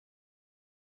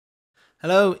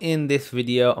Hello, in this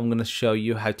video I'm going to show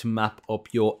you how to map up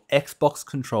your Xbox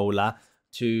controller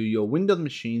to your Windows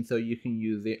machine so you can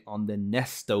use it on the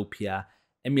Nestopia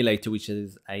emulator, which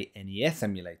is a NES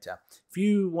emulator. If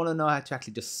you want to know how to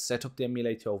actually just set up the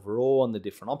emulator overall and the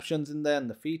different options in there and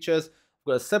the features, I've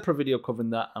got a separate video covering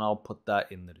that and I'll put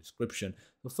that in the description.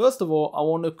 So first of all, I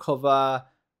want to cover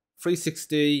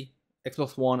 360,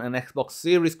 Xbox One and Xbox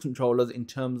Series controllers in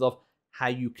terms of how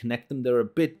you connect them. They're a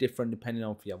bit different depending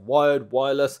on if you have wired,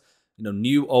 wireless,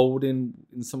 new, old in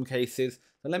some cases.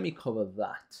 So let me cover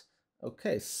that.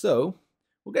 Okay, so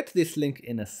we'll get to this link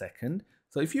in a second.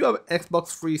 So if you have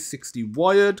Xbox 360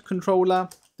 wired controller,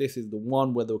 this is the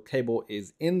one where the cable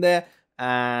is in there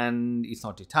and it's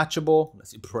not detachable,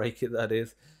 unless you break it, that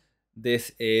is.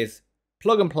 This is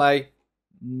plug and play,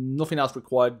 nothing else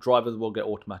required. Drivers will get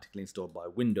automatically installed by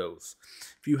Windows.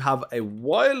 If you have a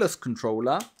wireless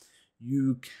controller,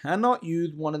 you cannot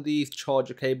use one of these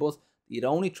charger cables. It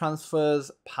only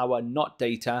transfers power, not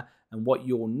data. And what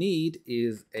you'll need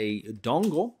is a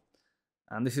dongle.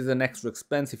 And this is an extra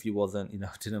expense if you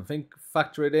didn't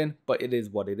factor it in, but it is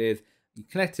what it is. You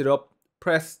connect it up,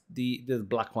 press there's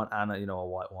black one and a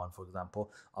white one, for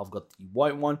example. I've got the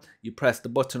white one. You press the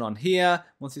button on here.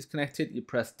 Once it's connected, you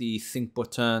press the sync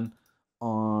button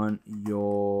on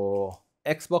your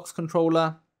Xbox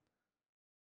controller.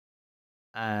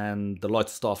 And the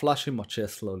lights start flashing, my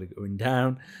chair's slowly going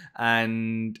down,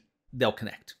 and they'll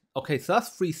connect. Okay, so that's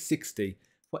 360.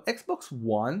 For Xbox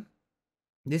One,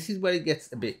 this is where it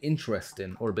gets a bit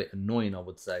interesting, or a bit annoying, I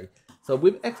would say. So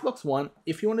with Xbox One,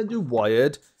 if you want to do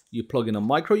wired, you plug in a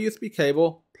micro USB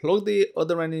cable, plug the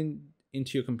other end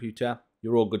into your computer,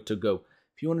 you're all good to go.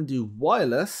 If you want to do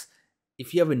wireless,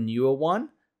 if you have a newer one,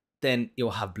 then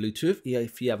you'll have Bluetooth.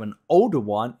 If you have an older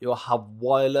one, you'll have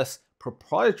wireless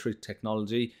proprietary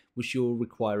technology, which you'll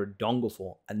require a dongle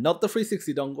for, and not the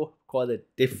 360 dongle, quite a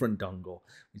different dongle,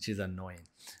 which is annoying.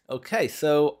 Okay,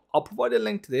 so I'll provide a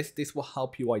link to this. This will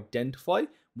help you identify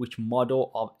which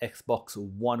model of Xbox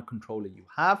One controller you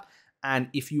have, and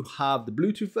if you have the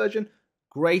Bluetooth version,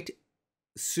 great.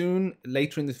 Soon,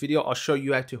 later in this video, I'll show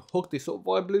you how to hook this up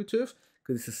via Bluetooth,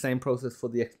 because it's the same process for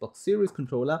the Xbox Series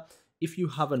controller. If you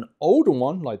have an older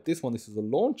one, like this one, this is a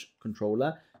launch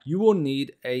controller, you will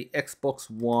need a Xbox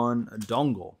One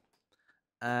dongle.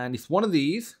 And it's one of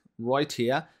these right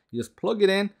here. You just plug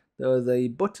it in. There's a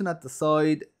button at the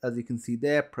side, as you can see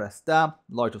there. Press that,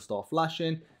 light will start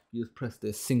flashing. You just press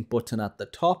the sync button at the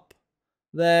top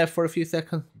there for a few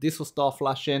seconds. This will start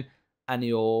flashing and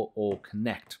you'll all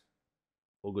connect.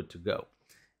 All good to go.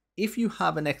 If you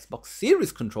have an Xbox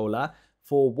Series controller,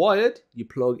 for wired, you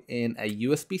plug in a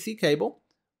USB-C cable,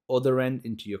 other end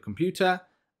into your computer,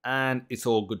 and it's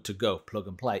all good to go, plug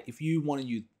and play. If you want to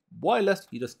use wireless,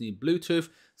 you just need Bluetooth,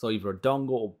 so either a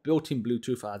dongle or built-in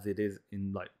Bluetooth, as it is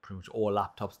in like pretty much all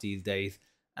laptops these days.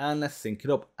 And let's sync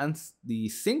it up. And the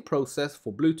sync process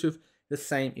for Bluetooth, the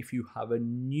same if you have a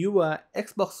newer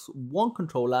Xbox One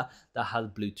controller that has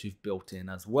Bluetooth built in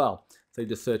as well. So you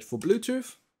just search for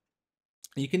Bluetooth.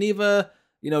 You can either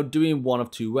do in one of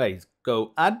two ways.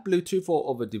 Go add Bluetooth or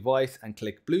other device and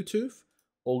click Bluetooth,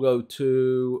 or go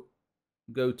to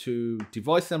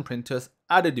device and printers,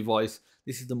 add a device.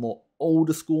 This is the more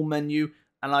older school menu,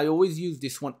 and I always use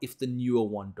this one if the newer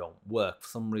one don't work. For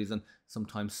some reason,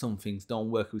 sometimes some things don't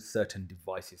work with certain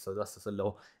devices, so that's just a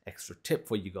little extra tip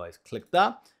for you guys. Click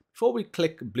that. Before we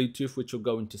click Bluetooth, which will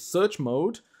go into search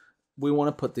mode, we want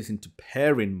to put this into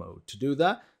pairing mode. To do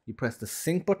that, you press the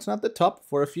sync button at the top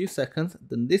for a few seconds,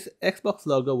 then this Xbox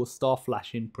logo will start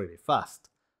flashing pretty fast.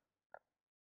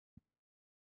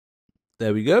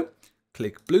 There we go.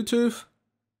 Click Bluetooth,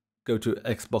 go to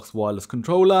Xbox wireless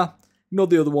controller. Not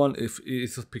the other one, if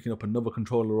it's just picking up another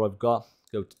controller I've got,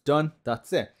 go to done,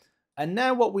 that's it. And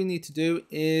now what we need to do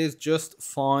is just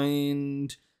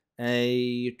find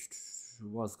this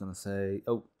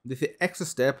is extra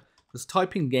step. Just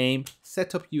type in game,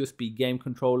 set up USB game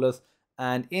controllers,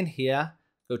 and in here,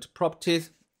 go to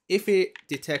properties. If it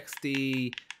detects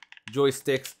the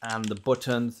joysticks and the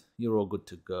buttons, you're all good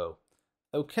to go.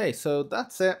 Okay, so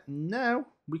that's it. Now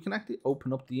we can actually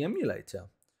open up the emulator.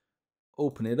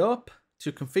 Open it up.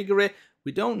 To configure it,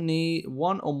 we don't need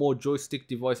one or more joystick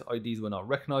device IDs were not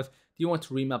recognized. Do you want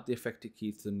to remap the affected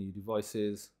keys to the new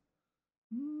devices?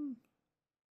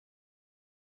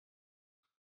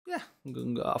 Yeah,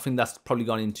 I think that's probably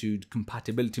gone into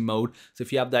compatibility mode. So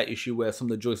if you have that issue where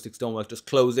some of the joysticks don't work, just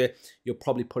close it. You'll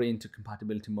probably put it into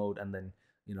compatibility mode and then,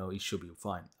 it should be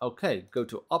fine. Okay, go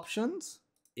to options,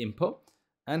 input,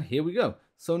 and here we go.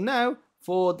 So now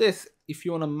for this, if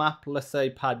you want to map, let's say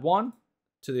pad 1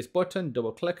 to this button,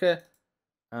 double click it,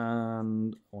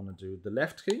 and I want to do the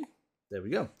left key. There we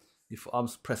go. If I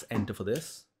press enter for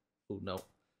this. Oh no,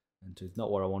 enter is not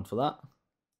what I want for that.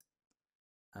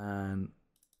 And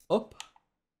up,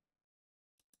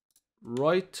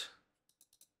 right,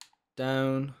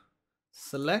 down,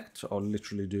 select. I'll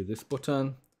literally do this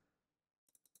button.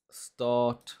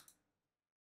 Start.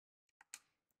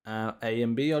 A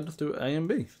and B. I'll just do A and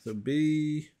B. So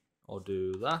B, I'll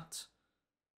do that.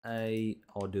 A,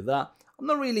 I'll do that. I'm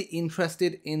not really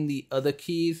interested in the other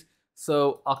keys,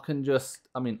 so I can just,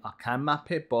 I can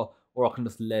map it, or I can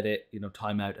just let it,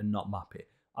 time out and not map it.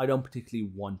 I don't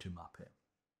particularly want to map it.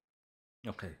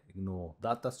 Okay, ignore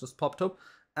that. That's just popped up,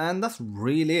 and that's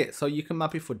really it. So you can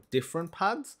map it for different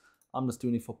pads. I'm just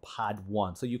doing it for pad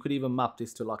 1. So you could even map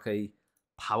this to like a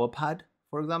power pad,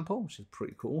 for example, which is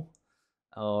pretty cool,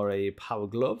 or a power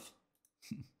glove.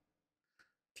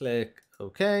 Click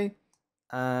OK.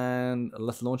 And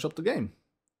let's launch up the game.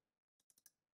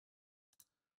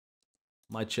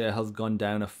 My chair has gone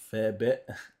down a fair bit.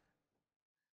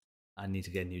 I need to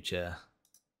get a new chair.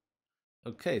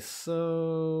 Okay,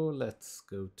 so let's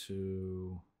go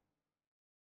to...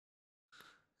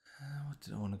 what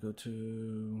did I want to go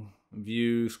to?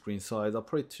 View, screen size. I'll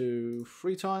put it to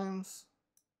 3 times.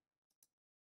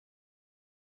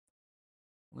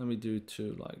 Let me do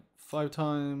to like 5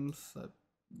 times.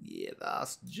 Yeah,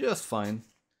 that's just fine.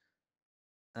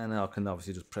 And now I can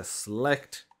obviously just press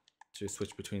select to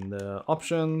switch between the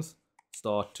options,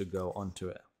 start to go onto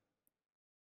it.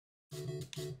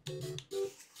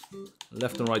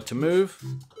 Left and right to move,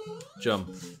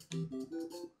 jump.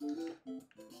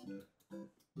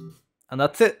 And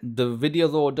that's it. The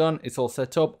video's all done. It's all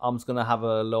set up. I'm just going to have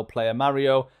a little play of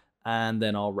Mario and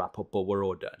then I'll wrap up, but we're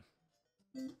all done.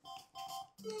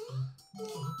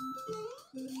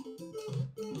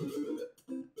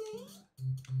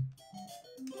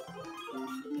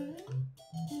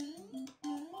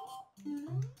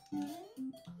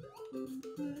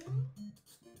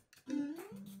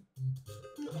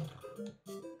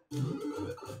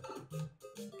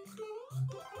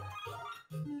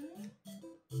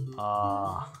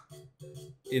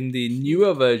 In the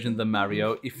newer version of the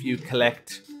Mario, if you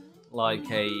collect like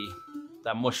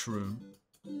that mushroom,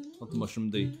 not the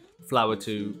mushroom, the flower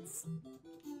to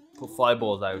put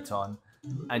fireballs out on,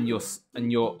 and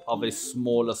you're of a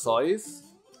smaller size,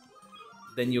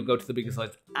 then you'll go to the bigger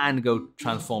size and go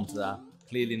transform to that.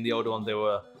 Clearly in the older one they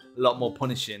were a lot more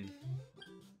punishing.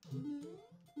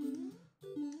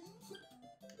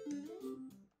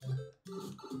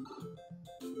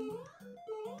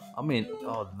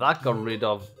 That got rid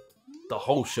of the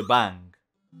whole shebang.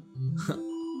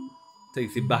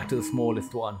 Takes it back to the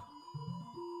smallest one.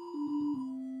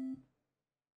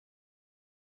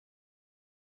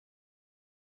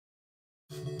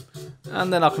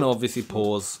 And then I can obviously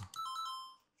pause.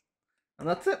 And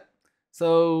that's it.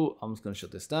 So I'm just going to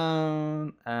shut this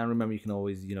down. And remember, you can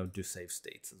always, do save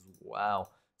states as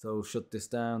well. So shut this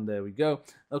down. There we go.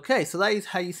 Okay, so that is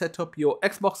how you set up your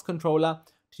Xbox controller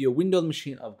to your Windows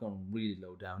machine. I've gone really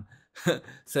low down.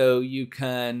 So you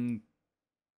can,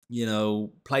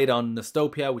 play it on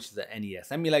Nestopia, which is the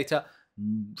NES emulator.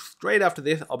 Straight after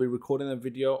this, I'll be recording a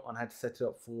video on how to set it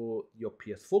up for your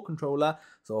PS4 controller.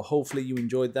 So hopefully you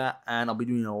enjoyed that, and I'll be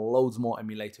doing loads more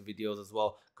emulator videos as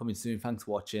well coming soon. Thanks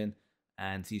for watching,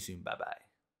 and see you soon. Bye bye.